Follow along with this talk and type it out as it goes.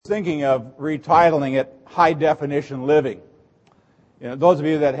thinking of retitling it High Definition Living. You know, those of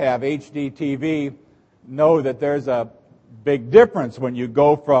you that have HD TV know that there's a big difference when you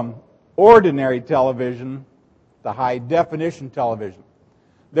go from ordinary television to high definition television.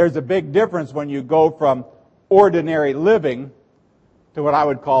 There's a big difference when you go from ordinary living to what I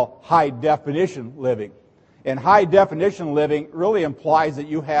would call high definition living. And high definition living really implies that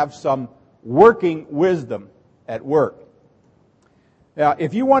you have some working wisdom at work. Now,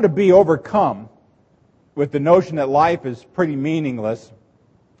 if you want to be overcome with the notion that life is pretty meaningless,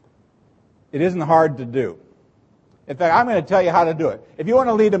 it isn't hard to do. In fact, I'm going to tell you how to do it. If you want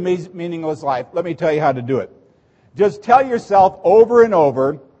to lead a meaningless life, let me tell you how to do it. Just tell yourself over and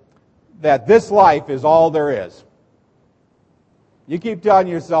over that this life is all there is. You keep telling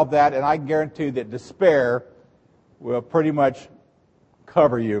yourself that, and I guarantee that despair will pretty much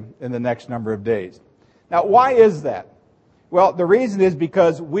cover you in the next number of days. Now, why is that? Well, the reason is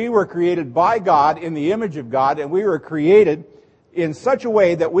because we were created by God in the image of God, and we were created in such a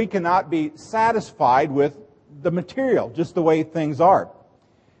way that we cannot be satisfied with the material, just the way things are.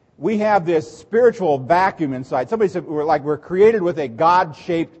 We have this spiritual vacuum inside. Somebody said we're created with a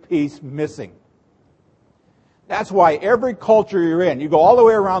God-shaped piece missing. That's why every culture you're in, you go all the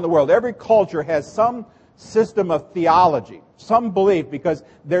way around the world, every culture has some system of theology, some belief, because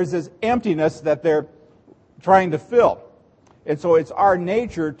there's this emptiness that they're trying to fill. And so it's our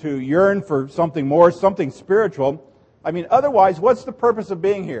nature to yearn for something more, something spiritual. I mean, otherwise, what's the purpose of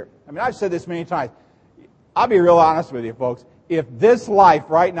being here? I mean, I've said this many times. I'll be real honest with you, folks. If this life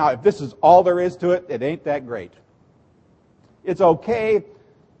right now, if this is all there is to it, it ain't that great. It's okay,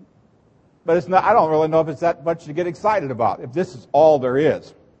 but it's not. I don't really know if it's that much to get excited about, if this is all there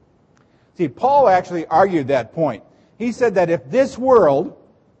is. See, Paul actually argued that point. He said that if this world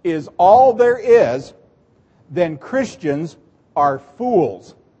is all there is, then Christians are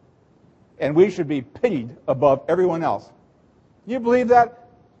fools, and we should be pitied above everyone else. You believe that?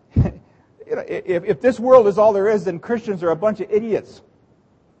 If this world is all there is, then Christians are a bunch of idiots.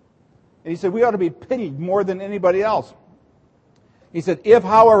 And he said we ought to be pitied more than anybody else. He said, if,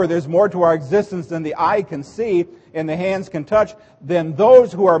 however, there's more to our existence than the eye can see and the hands can touch, then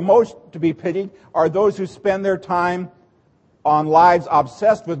those who are most to be pitied are those who spend their time on lives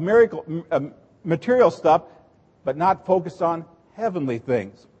obsessed with material stuff, but not focused on heavenly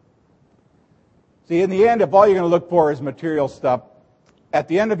things. See, in the end, if all you're going to look for is material stuff, at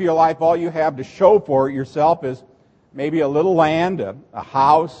the end of your life, all you have to show for yourself is maybe a little land, a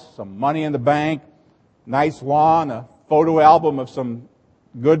house, some money in the bank, nice lawn, a photo album of some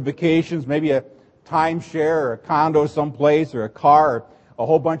good vacations, maybe a timeshare or a condo someplace or a car, or a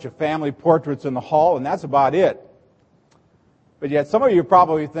whole bunch of family portraits in the hall, and that's about it. But yet some of you are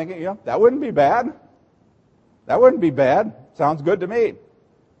probably thinking, that wouldn't be bad. That wouldn't be bad. Sounds good to me.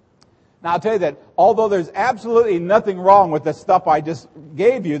 Now, I'll tell you that although there's absolutely nothing wrong with the stuff I just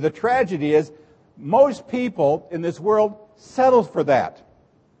gave you, the tragedy is most people in this world settle for that.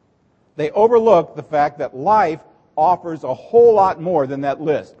 They overlook the fact that life offers a whole lot more than that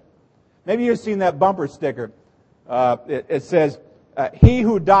list. Maybe you've seen that bumper sticker. It says, he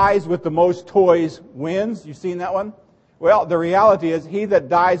who dies with the most toys wins. You've seen that one? Well, the reality is he that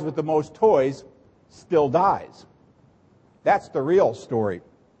dies with the most toys still dies. That's the real story.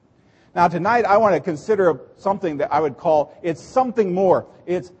 Now, tonight I want to consider something that I would call, it's something more.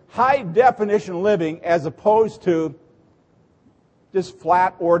 It's high definition living as opposed to just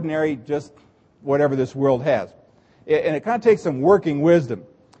flat, ordinary, just whatever this world has. And it kind of takes some working wisdom.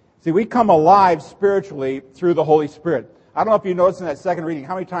 See, we come alive spiritually through the Holy Spirit. I don't know if you noticed in that second reading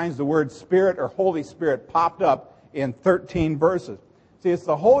how many times the word Spirit or Holy Spirit popped up in 13 verses. See, it's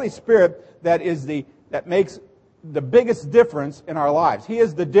the Holy Spirit that makes the biggest difference in our lives. He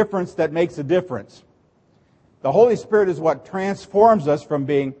is the difference that makes a difference. The Holy Spirit is what transforms us from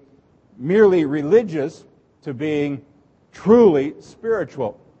being merely religious to being truly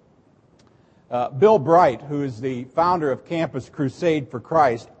spiritual. Bill Bright, who is the founder of Campus Crusade for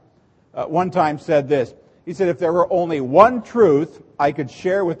Christ, one time said this. He said, if there were only one truth I could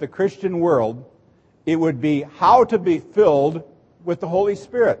share with the Christian world, it would be how to be filled with the Holy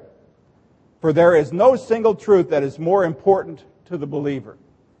Spirit. For there is no single truth that is more important to the believer.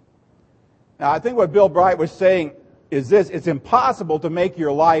 Now, I think what Bill Bright was saying is this. It's impossible to make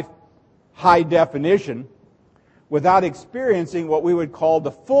your life high definition without experiencing what we would call the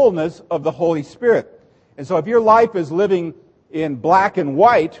fullness of the Holy Spirit. And so if your life is living in black and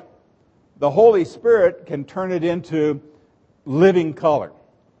white, the Holy Spirit can turn it into living color.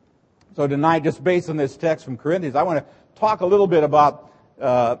 So tonight, just based on this text from Corinthians, I want to talk a little bit about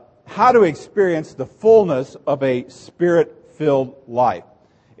how to experience the fullness of a Spirit-filled life.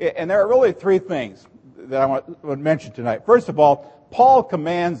 And there are really three things that I want to mention tonight. First of all, Paul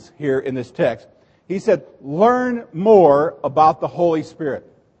commands here in this text. He said, learn more about the Holy Spirit.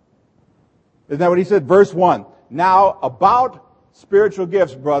 Isn't that what he said? Verse 1. Now, about spiritual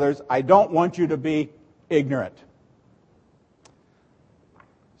gifts, brothers, I don't want you to be ignorant.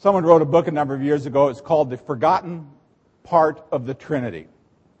 Someone wrote a book a number of years ago. It's called The Forgotten Part of the Trinity.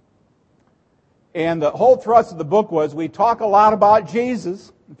 And the whole thrust of the book was we talk a lot about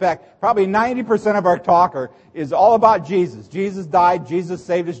Jesus. In fact, probably 90% of our talk is all about Jesus. Jesus died, Jesus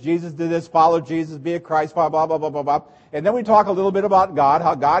saved us, Jesus did this, follow Jesus, be a Christ, blah, blah, blah, blah, blah, blah. And then we talk a little bit about God,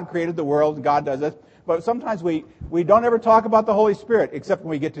 how God created the world and God does this. But sometimes we don't ever talk about the Holy Spirit, except when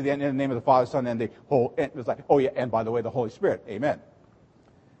we get to the end, in the name of the Father, Son, and the whole, and it's like, oh yeah, and by the way, the Holy Spirit. Amen.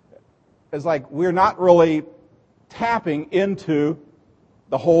 It's like we're not really tapping into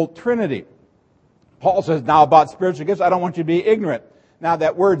the whole Trinity. Paul says, now about spiritual gifts, I don't want you to be ignorant. Now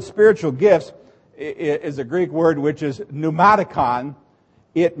that word spiritual gifts is a Greek word which is pneumatikon.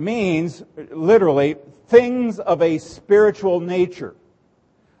 It means literally things of a spiritual nature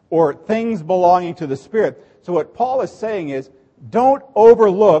or things belonging to the Spirit. So what Paul is saying is, don't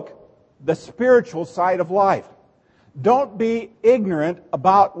overlook the spiritual side of life. Don't be ignorant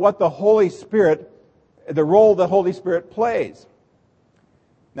about what the Holy Spirit, the role the Holy Spirit plays.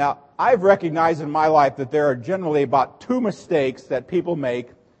 Now, I've recognized in my life that there are generally about two mistakes that people make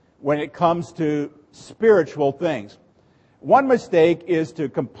when it comes to spiritual things. One mistake is to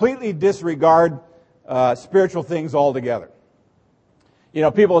completely disregard spiritual things altogether. You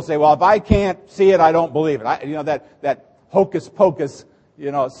know, people will say, well, if I can't see it, I don't believe it. That hocus pocus,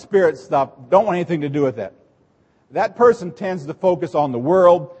 spirit stuff, don't want anything to do with that. That person tends to focus on the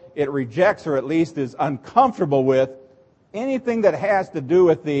world. It rejects, or at least is uncomfortable with, anything that has to do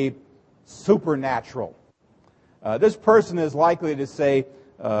with the supernatural. This person is likely to say,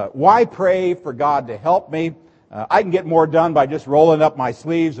 why pray for God to help me? I can get more done by just rolling up my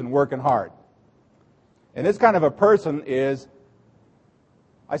sleeves and working hard. And this kind of a person is,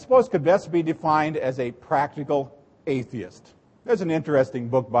 I suppose, could best be defined as a practical atheist. There's an interesting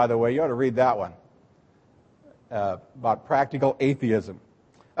book, by the way. You ought to read that one, about practical atheism.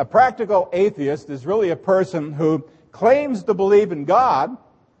 A practical atheist is really a person who claims to believe in God,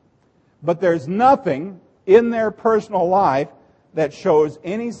 but there's nothing in their personal life that shows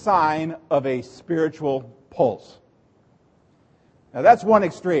any sign of a spiritual pulse. Now that's one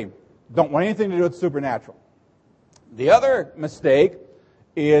extreme. Don't want anything to do with supernatural. The other mistake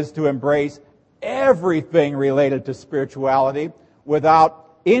is to embrace everything related to spirituality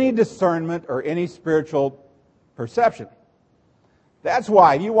without any discernment or any spiritual perception. That's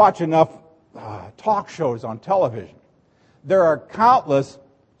why you watch enough talk shows on television. There are countless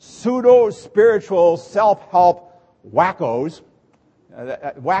pseudo-spiritual self-help wackos.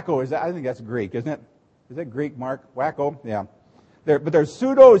 Wacko is, I think that's Greek, isn't it? Is that Greek, Mark? Wacko? Yeah. But there's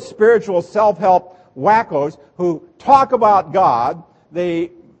pseudo-spiritual self-help wackos who talk about God.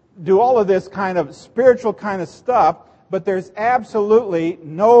 They do all of this kind of spiritual kind of stuff, but there's absolutely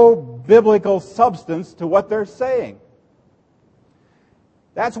no biblical substance to what they're saying.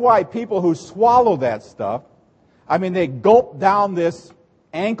 That's why people who swallow that stuff, they gulp down this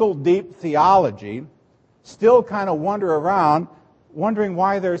ankle-deep theology, still kind of wander around, wondering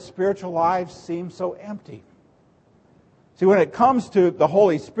why their spiritual lives seem so empty. See, when it comes to the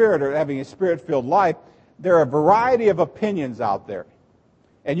Holy Spirit or having a Spirit-filled life, there are a variety of opinions out there.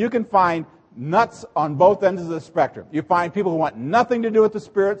 And you can find nuts on both ends of the spectrum. You find people who want nothing to do with the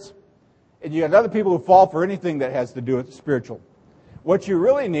spirits, and you have other people who fall for anything that has to do with the spiritual. What you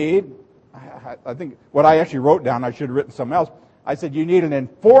really need, I think what I actually wrote down, I should have written something else. I said you need an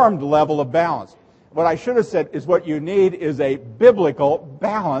informed level of balance. What I should have said is what you need is a biblical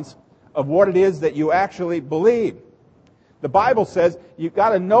balance of what it is that you actually believe. The Bible says you've got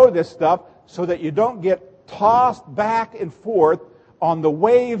to know this stuff so that you don't get tossed back and forth on the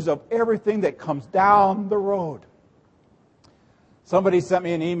waves of everything that comes down the road. Somebody sent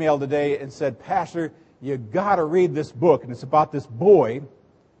me an email today and said, Pastor, you got to read this book. And it's about this boy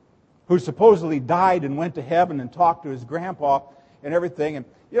who supposedly died and went to heaven and talked to his grandpa and everything. And,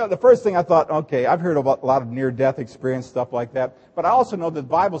 the first thing I thought, okay, I've heard about a lot of near-death experience, stuff like that. But I also know that the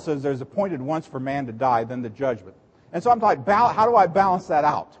Bible says there's appointed once for man to die, then the judgment. And so I'm like, how do I balance that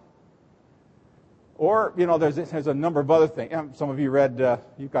out? Or, there's a number of other things. Some of you read,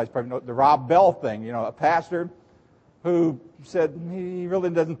 you guys probably know the Rob Bell thing, a pastor who said he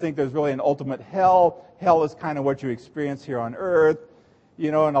really doesn't think there's really an ultimate hell. Hell is kind of what you experience here on earth.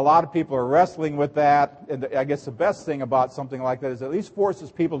 And a lot of people are wrestling with that. And I guess the best thing about something like that is it at least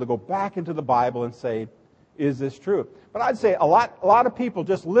forces people to go back into the Bible and say, is this true? But I'd say a lot of people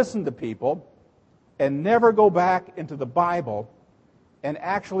just listen to people and never go back into the Bible and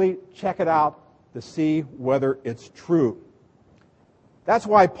actually check it out to see whether it's true. That's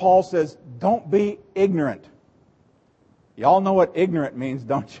why Paul says, don't be ignorant. You all know what ignorant means,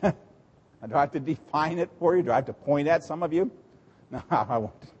 don't you? Do I have to define it for you? Do I have to point at some of you? No, I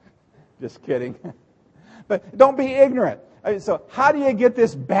won't. Just kidding. But don't be ignorant. So how do you get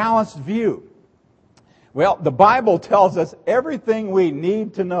this balanced view? Well, the Bible tells us everything we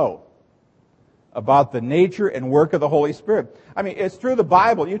need to know about the nature and work of the Holy Spirit. I mean, it's through the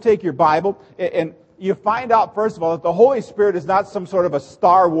Bible. You take your Bible and you find out, first of all, that the Holy Spirit is not some sort of a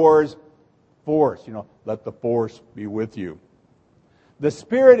Star Wars force. Let the force be with you. The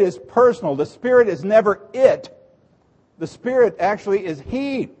Spirit is personal. The Spirit is never it. The Spirit actually is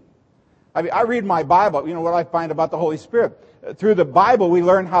He. I mean, I read my Bible. You know what I find about the Holy Spirit? Through the Bible, we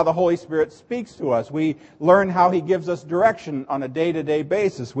learn how the Holy Spirit speaks to us. We learn how He gives us direction on a day-to-day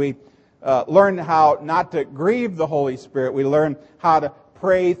basis. We learn how not to grieve the Holy Spirit. We learn how to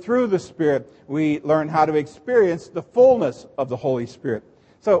pray through the Spirit. We learn how to experience the fullness of the Holy Spirit.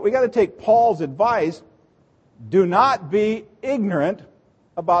 So we got to take Paul's advice. Do not be ignorant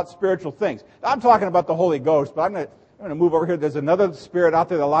about spiritual things. I'm talking about the Holy Ghost, but I'm going to move over here. There's another spirit out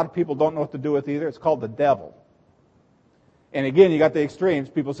there that a lot of people don't know what to do with either. It's called the devil. And again, you got the extremes.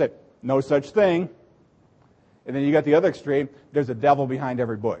 People say, no such thing. And then you got the other extreme. There's a devil behind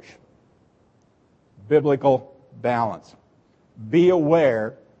every bush. Biblical balance. Be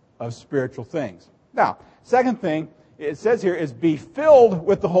aware of spiritual things. Now, second thing it says here is be filled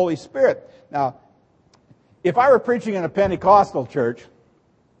with the Holy Spirit. Now, if I were preaching in a Pentecostal church,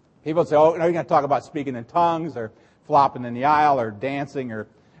 people would say, oh, no, you're going to talk about speaking in tongues or flopping in the aisle or dancing or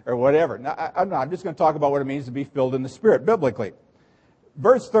whatever. Now, I'm just going to talk about what it means to be filled in the Spirit biblically.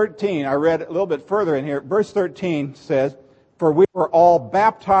 Verse 13, I read a little bit further in here. Verse 13 says, for we were all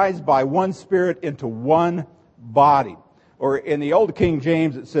baptized by one Spirit into one body. Or in the Old King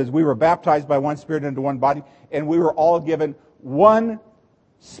James, it says, we were baptized by one Spirit into one body, and we were all given one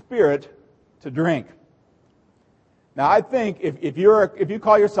Spirit to drink. Now, I think if you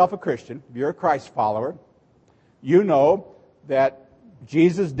call yourself a Christian, if you're a Christ follower, you know that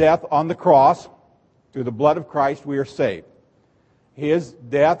Jesus' death on the cross, through the blood of Christ, we are saved. His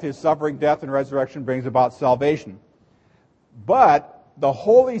death, His suffering, death, and resurrection brings about salvation. But the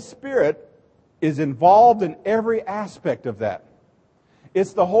Holy Spirit is involved in every aspect of that.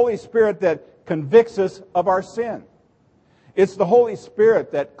 It's the Holy Spirit that convicts us of our sin. It's the Holy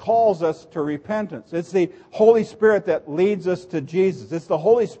Spirit that calls us to repentance. It's the Holy Spirit that leads us to Jesus. It's the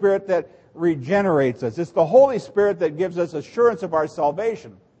Holy Spirit that regenerates us. It's the Holy Spirit that gives us assurance of our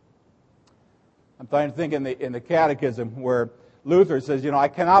salvation. I'm trying to think in the Catechism where Luther says, I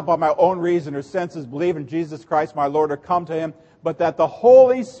cannot by my own reason or senses believe in Jesus Christ my Lord or come to Him, but that the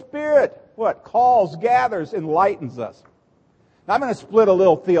Holy Spirit, calls, gathers, enlightens us. Now I'm going to split a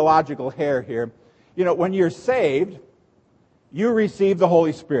little theological hair here. When you're saved, you receive the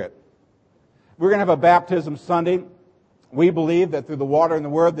Holy Spirit. We're going to have a baptism Sunday. We believe that through the water and the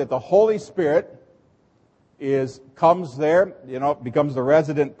Word that the Holy Spirit comes there, becomes the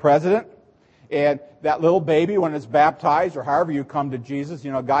resident president. And that little baby, when it's baptized, or however you come to Jesus,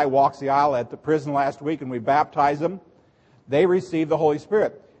 a guy walks the aisle at the prison last week and we baptize them. They receive the Holy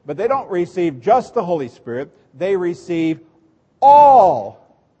Spirit. But they don't receive just the Holy Spirit. They receive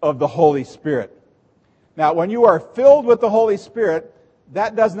all of the Holy Spirit. Now, when you are filled with the Holy Spirit,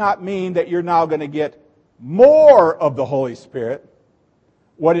 that does not mean that you're now going to get more of the Holy Spirit.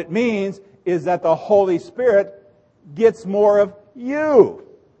 What it means is that the Holy Spirit gets more of you.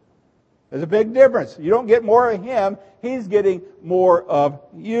 There's a big difference. You don't get more of Him. He's getting more of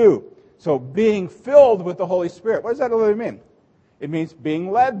you. So being filled with the Holy Spirit, what does that really mean? It means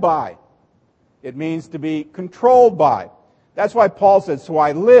being led by. It means to be controlled by. That's why Paul said, so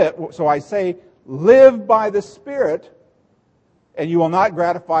I say, live by the Spirit, and you will not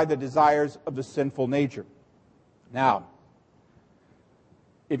gratify the desires of the sinful nature. Now,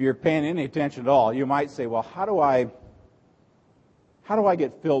 if you're paying any attention at all, you might say, well, how do I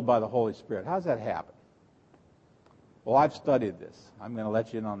get filled by the Holy Spirit? How does that happen? Well, I've studied this. I'm going to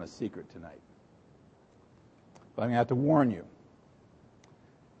let you in on a secret tonight. But I'm going to have to warn you.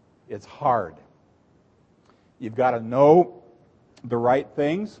 It's hard. You've got to know the right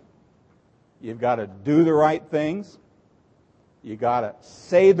things. You've got to do the right things. You've got to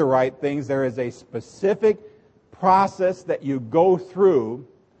say the right things. There is a specific process that you go through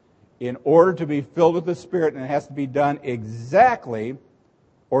in order to be filled with the Spirit, and it has to be done exactly,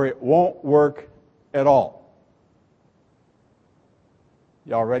 or it won't work at all.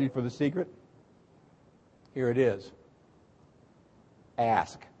 Y'all ready for the secret? Here it is.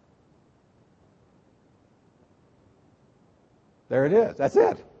 Ask. There it is. That's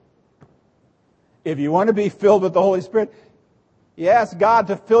it. If you want to be filled with the Holy Spirit, you ask God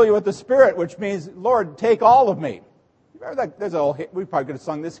to fill you with the Spirit, which means, Lord, take all of me. Remember that? There's a whole, we probably could have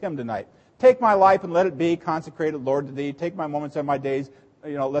sung this hymn tonight. Take my life and let it be consecrated, Lord, to Thee. Take my moments and my days,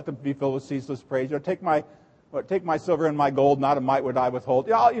 let them be filled with ceaseless praise. Take my silver and my gold, not a mite would I withhold.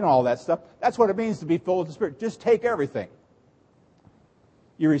 All that stuff. That's what it means to be filled with the Spirit. Just take everything.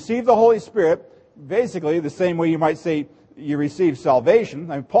 You receive the Holy Spirit, basically the same way you might say you receive salvation.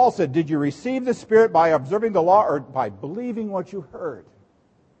 I mean, Paul said, did you receive the Spirit by observing the law or by believing what you heard?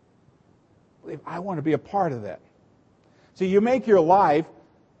 I want to be a part of that. So you make your life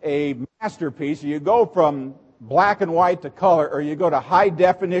a masterpiece. You go from black and white to color, or you go to high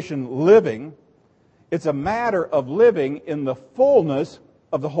definition living. It's a matter of living in the fullness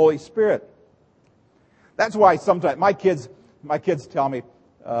of the Holy Spirit. That's why sometimes my kids tell me,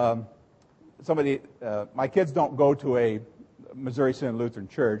 my kids don't go to a Missouri Synod Lutheran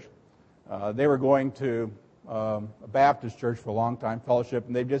church. They were going to a Baptist church for a long time, fellowship,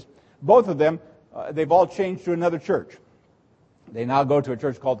 and both of them, they've all changed to another church. They now go to a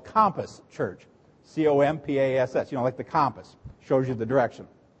church called Compass Church, C-O-M-P-A-S-S, like the compass, shows you the direction.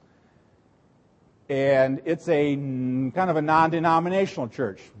 And it's a kind of a non-denominational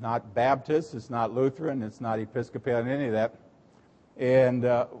church, not Baptist, it's not Lutheran, it's not Episcopalian, any of that. And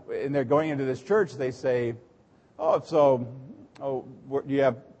they're going into this church, they say, do you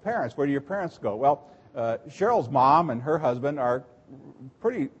have parents? Where do your parents go? Well, Cheryl's mom and her husband are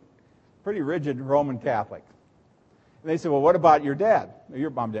pretty rigid Roman Catholic. And they say, well, what about your dad? Your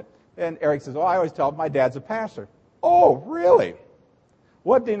mom and dad? And Eric says, I always tell them my dad's a pastor. Oh, really?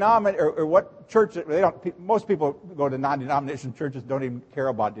 What denomination or what church? Most people go to non-denominational churches, don't even care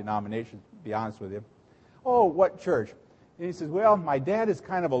about denominations, to be honest with you. Oh, what church? And he says, well, my dad is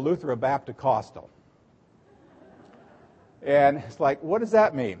kind of a Lutheran Baptist-Costal. And it's like, what does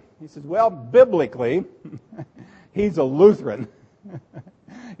that mean? He says, well, biblically, he's a Lutheran.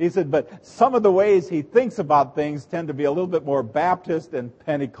 He said, but some of the ways he thinks about things tend to be a little bit more Baptist and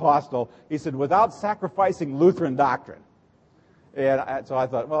Pentecostal. He said, without sacrificing Lutheran doctrine. And so I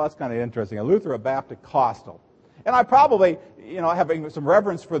thought, well, that's kind of interesting. A Lutheran Baptist-Costal. And I probably, having some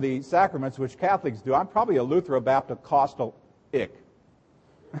reverence for the sacraments, which Catholics do, I'm probably a Lutheran Baptist-Costal-ick.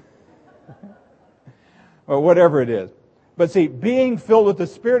 Or whatever it is. But see, being filled with the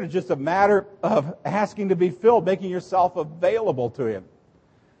Spirit is just a matter of asking to be filled, making yourself available to Him.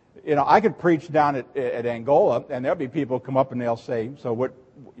 I could preach down at Angola, and there'll be people come up and they'll say, so what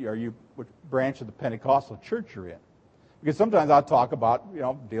branch of the Pentecostal church you're in? Because sometimes I'll talk about,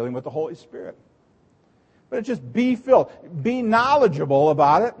 dealing with the Holy Spirit. But it's just be filled. Be knowledgeable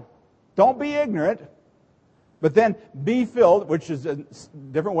about it. Don't be ignorant. But then be filled, which is a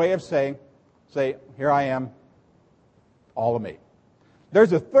different way of say, here I am, all of me.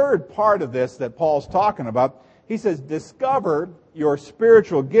 There's a third part of this that Paul's talking about. He says, discover your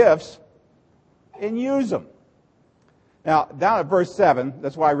spiritual gifts and use them. Now, down at verse 7,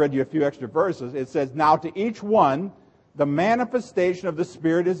 that's why I read you a few extra verses, it says, now to each one, the manifestation of the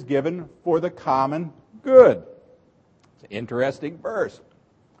Spirit is given for the common good. It's an interesting verse.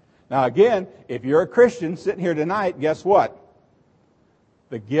 Now again, if you're a Christian sitting here tonight, guess what?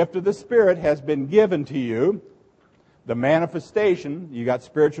 The gift of the Spirit has been given to you. The manifestation, you got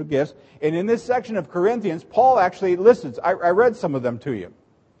spiritual gifts. And in this section of Corinthians, Paul actually lists, I read some of them to you.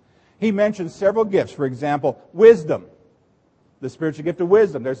 He mentions several gifts. For example, wisdom. The spiritual gift of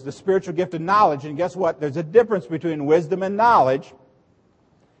wisdom. There's the spiritual gift of knowledge. And guess what? There's a difference between wisdom and knowledge.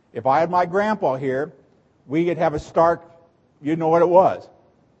 If I had my grandpa here, we could have a stark, you'd know what it was.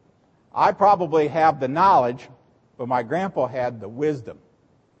 I probably have the knowledge, but my grandpa had the wisdom.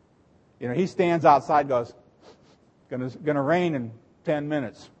 He stands outside and goes, going to rain in 10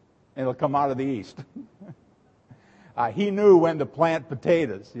 minutes, and it'll come out of the east. He knew when to plant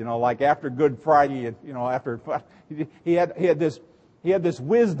potatoes, like after Good Friday, he had this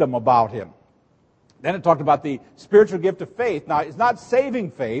wisdom about him. Then it talked about the spiritual gift of faith. Now, it's not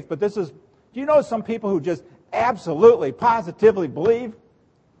saving faith, but do you know some people who just absolutely, positively believe?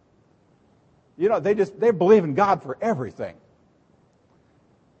 They believe in God for everything.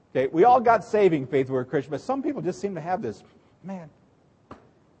 Okay, we all got saving faith when we're Christian, but some people just seem to have this, man,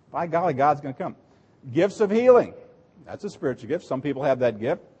 by golly, God's going to come. Gifts of healing. That's a spiritual gift. Some people have that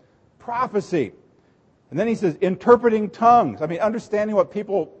gift. Prophecy. And then he says, interpreting tongues. Understanding what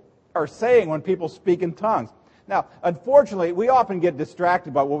people are saying when people speak in tongues. Now, unfortunately, we often get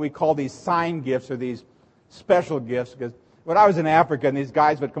distracted by what we call these sign gifts or these special gifts. Because when I was in Africa, and these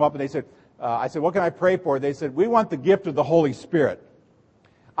guys would come up and they said, I said, what can I pray for? They said, we want the gift of the Holy Spirit.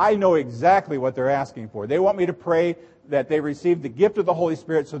 I know exactly what they're asking for. They want me to pray that they receive the gift of the Holy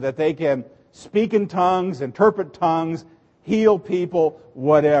Spirit so that they can speak in tongues, interpret tongues, heal people,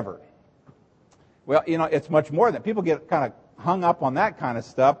 whatever. Well, it's much more than that. People get kind of hung up on that kind of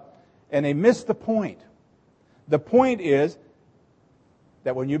stuff, and they miss the point. The point is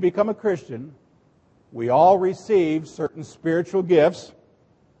that when you become a Christian, we all receive certain spiritual gifts,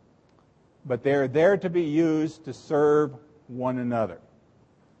 but they're there to be used to serve one another.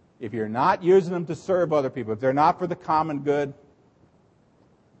 If you're not using them to serve other people, if they're not for the common good, it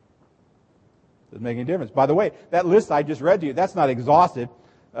doesn't make any difference. By the way, that list I just read to you, that's not exhaustive.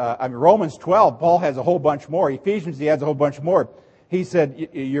 Romans 12, Paul has a whole bunch more. Ephesians, he has a whole bunch more. He said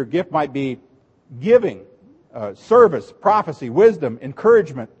your gift might be giving, service, prophecy, wisdom,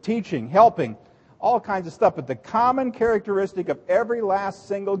 encouragement, teaching, helping, all kinds of stuff. But the common characteristic of every last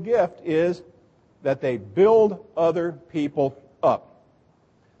single gift is that they build other people up.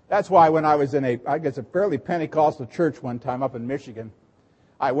 That's why when I was in a fairly Pentecostal church one time up in Michigan,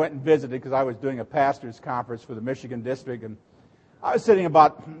 I went and visited because I was doing a pastor's conference for the Michigan district, and I was sitting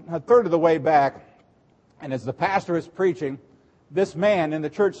about a third of the way back, and as the pastor was preaching, this man in the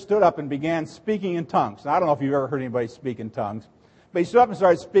church stood up and began speaking in tongues. Now, I don't know if you've ever heard anybody speak in tongues, but he stood up and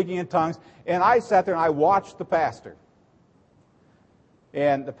started speaking in tongues, and I sat there and I watched the pastor.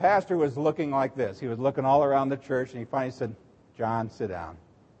 And the pastor was looking like this. He was looking all around the church, and he finally said, "John, sit down.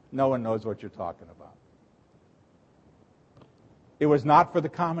 No one knows what you're talking about." It was not for the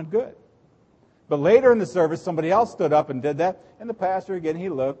common good. But later in the service, somebody else stood up and did that, and the pastor, again, he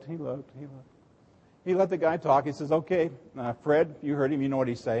looked. He let the guy talk. He says, "Okay, Fred, you heard him, you know what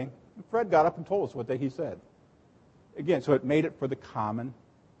he's saying." And Fred got up and told us what he said. Again, so it made it for the common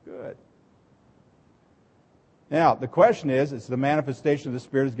good. Now, the question is, it's the manifestation of the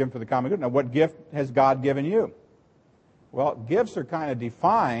Spirit is given for the common good. Now, what gift has God given you? Well, gifts are kind of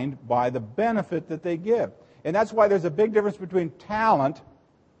defined by the benefit that they give. And that's why there's a big difference between talent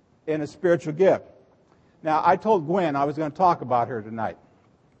and a spiritual gift. Now, I told Gwen I was going to talk about her tonight.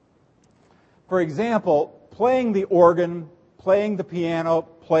 For example, playing the organ, playing the piano,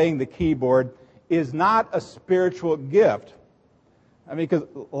 playing the keyboard is not a spiritual gift. I mean, because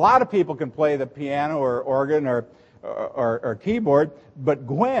a lot of people can play the piano or organ or keyboard, but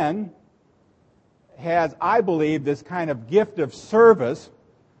Gwen has, I believe, this kind of gift of service,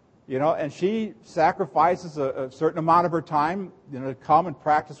 and she sacrifices a certain amount of her time, to come and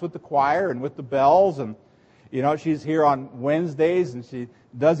practice with the choir and with the bells, and, she's here on Wednesdays, and she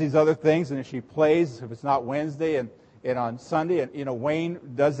does these other things, and she plays, if it's not Wednesday, and on Sunday, and, Wayne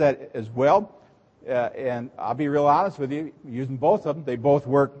does that as well, and I'll be real honest with you, using both of them, they both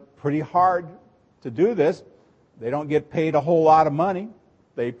work pretty hard to do this. They don't get paid a whole lot of money.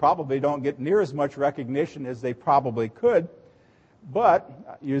 They probably don't get near as much recognition as they probably could.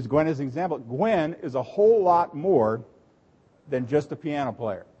 But, use Gwen as an example, Gwen is a whole lot more than just a piano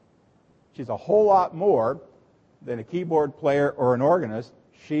player. She's a whole lot more than a keyboard player or an organist.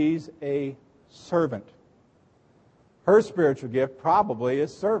 She's a servant. Her spiritual gift probably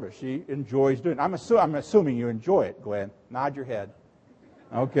is service. She enjoys doing it. I'm assuming you enjoy it, Gwen. Nod your head.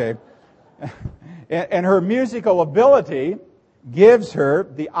 Okay. And her musical ability gives her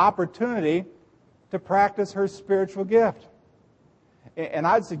the opportunity to practice her spiritual gift. And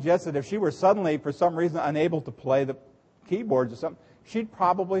I'd suggest that if she were suddenly, for some reason, unable to play the keyboards or something, she'd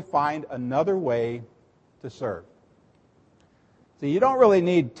probably find another way to serve. So you don't really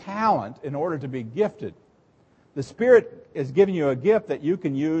need talent in order to be gifted. The Spirit is giving you a gift that you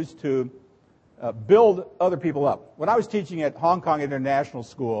can use to build other people up. When I was teaching at Hong Kong International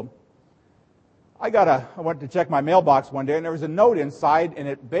School, I went to check my mailbox one day, and there was a note inside, and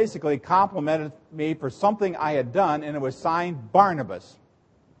it basically complimented me for something I had done, and it was signed Barnabas.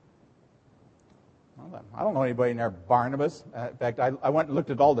 Well, I don't know anybody named Barnabas. In fact, I went and looked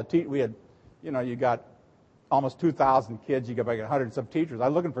at all the teachers. We had, you got almost 2,000 kids. You got like 100 and some teachers. I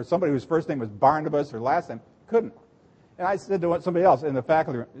was looking for somebody whose first name was Barnabas or last name. Couldn't. And I said to somebody else in the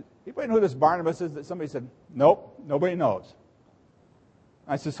faculty room, "Anybody know who this Barnabas is?" Somebody said, "Nope, nobody knows."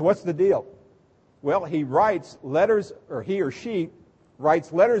 I said, "So what's the deal?" Well, he writes letters, or he or she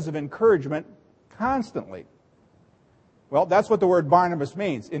writes letters of encouragement constantly. Well, that's what the word Barnabas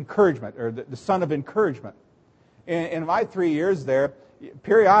means, encouragement, or the son of encouragement. In my 3 years there,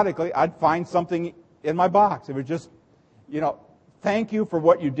 periodically I'd find something in my box. It was just, thank you for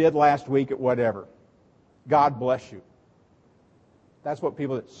what you did last week at whatever. God bless you. That's what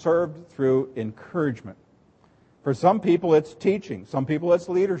people that served through encouragement. For some people it's teaching. Some people it's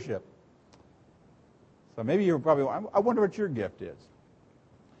leadership. So maybe you're probably, I wonder what your gift is.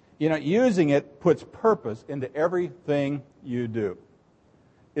 Using it puts purpose into everything you do.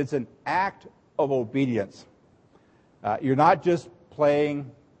 It's an act of obedience. You're not just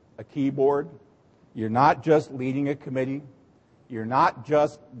playing a keyboard. You're not just leading a committee. You're not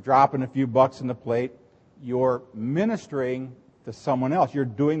just dropping a few bucks in the plate. You're ministering to someone else. You're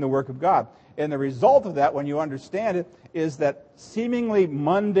doing the work of God. And the result of that, when you understand it, is that seemingly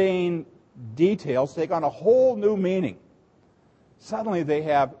mundane details take on a whole new meaning. Suddenly they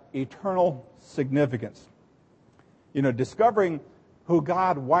have eternal significance. Discovering who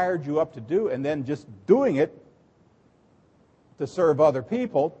God wired you up to do and then just doing it to serve other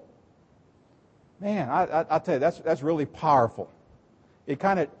people, man, I'll tell you, that's really powerful. It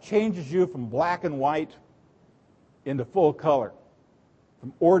kind of changes you from black and white into full color,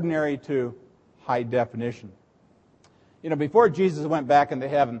 from ordinary to high definition. Before Jesus went back into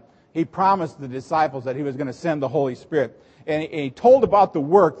heaven, He promised the disciples that He was going to send the Holy Spirit. And He told about the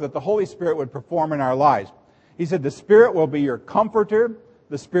work that the Holy Spirit would perform in our lives. He said, the Spirit will be your comforter.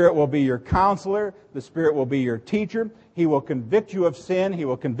 The Spirit will be your counselor. The Spirit will be your teacher. He will convict you of sin. He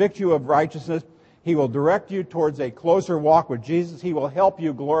will convict you of righteousness. He will direct you towards a closer walk with Jesus. He will help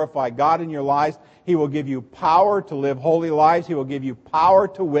you glorify God in your lives. He will give you power to live holy lives. He will give you power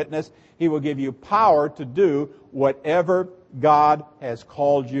to witness. He will give you power to do whatever God has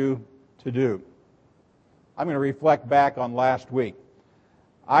called you to do. I'm going to reflect back on last week.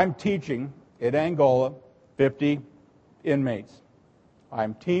 I'm teaching at Angola 50 inmates.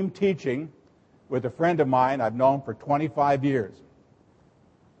 I'm team teaching with a friend of mine I've known for 25 years.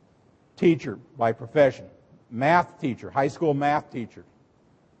 Teacher by profession, math teacher, high school math teacher,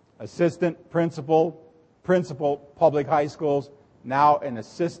 assistant principal, public high schools, now an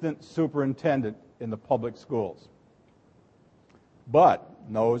assistant superintendent in the public schools. But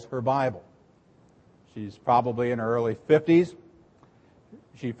knows her Bible. She's probably in her early 50s.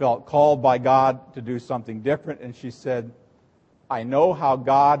 She felt called by God to do something different, and she said, I know how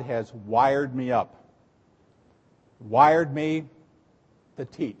God has wired me up. Wired me to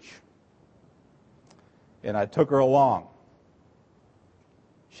teach. And I took her along.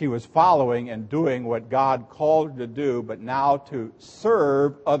 She was following and doing what God called her to do, but now to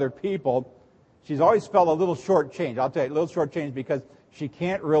serve other people. She's always felt a little shortchanged. I'll tell you, a little shortchanged because she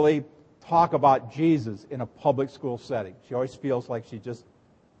can't really talk about Jesus in a public school setting. She always feels like she's just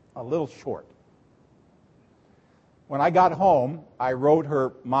a little short. When I got home, I wrote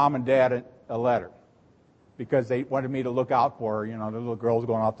her mom and dad a letter because they wanted me to look out for her. The little girl's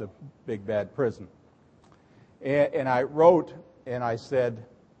going off to big bad prison. And I wrote and I said,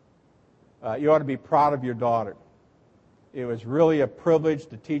 you ought to be proud of your daughter. It was really a privilege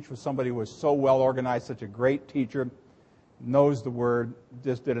to teach with somebody who was so well organized, such a great teacher, knows the Word,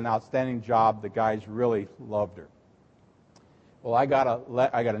 just did an outstanding job. The guys really loved her. Well, I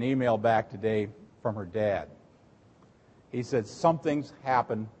got an email back today from her dad. He said, something's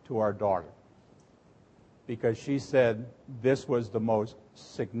happened to our daughter. Because she said this was the most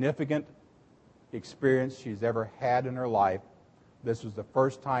significant experience she's ever had in her life. This was the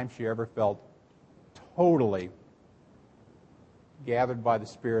first time she ever felt totally gathered by the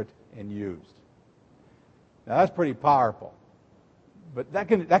Spirit and used. Now that's pretty powerful. But that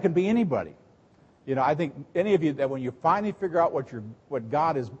can be anybody. I think any of you that when you finally figure out what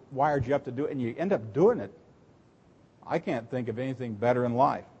God has wired you up to do and you end up doing it, I can't think of anything better in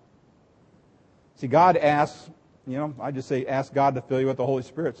life. See, God asks, I just say ask God to fill you with the Holy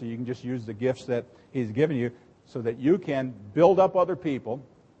Spirit so you can just use the gifts that He's given you so that you can build up other people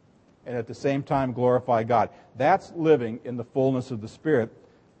and at the same time glorify God. That's living in the fullness of the Spirit.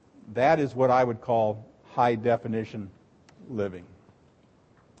 That is what I would call high definition living.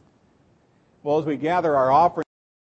 Well, as we gather our offering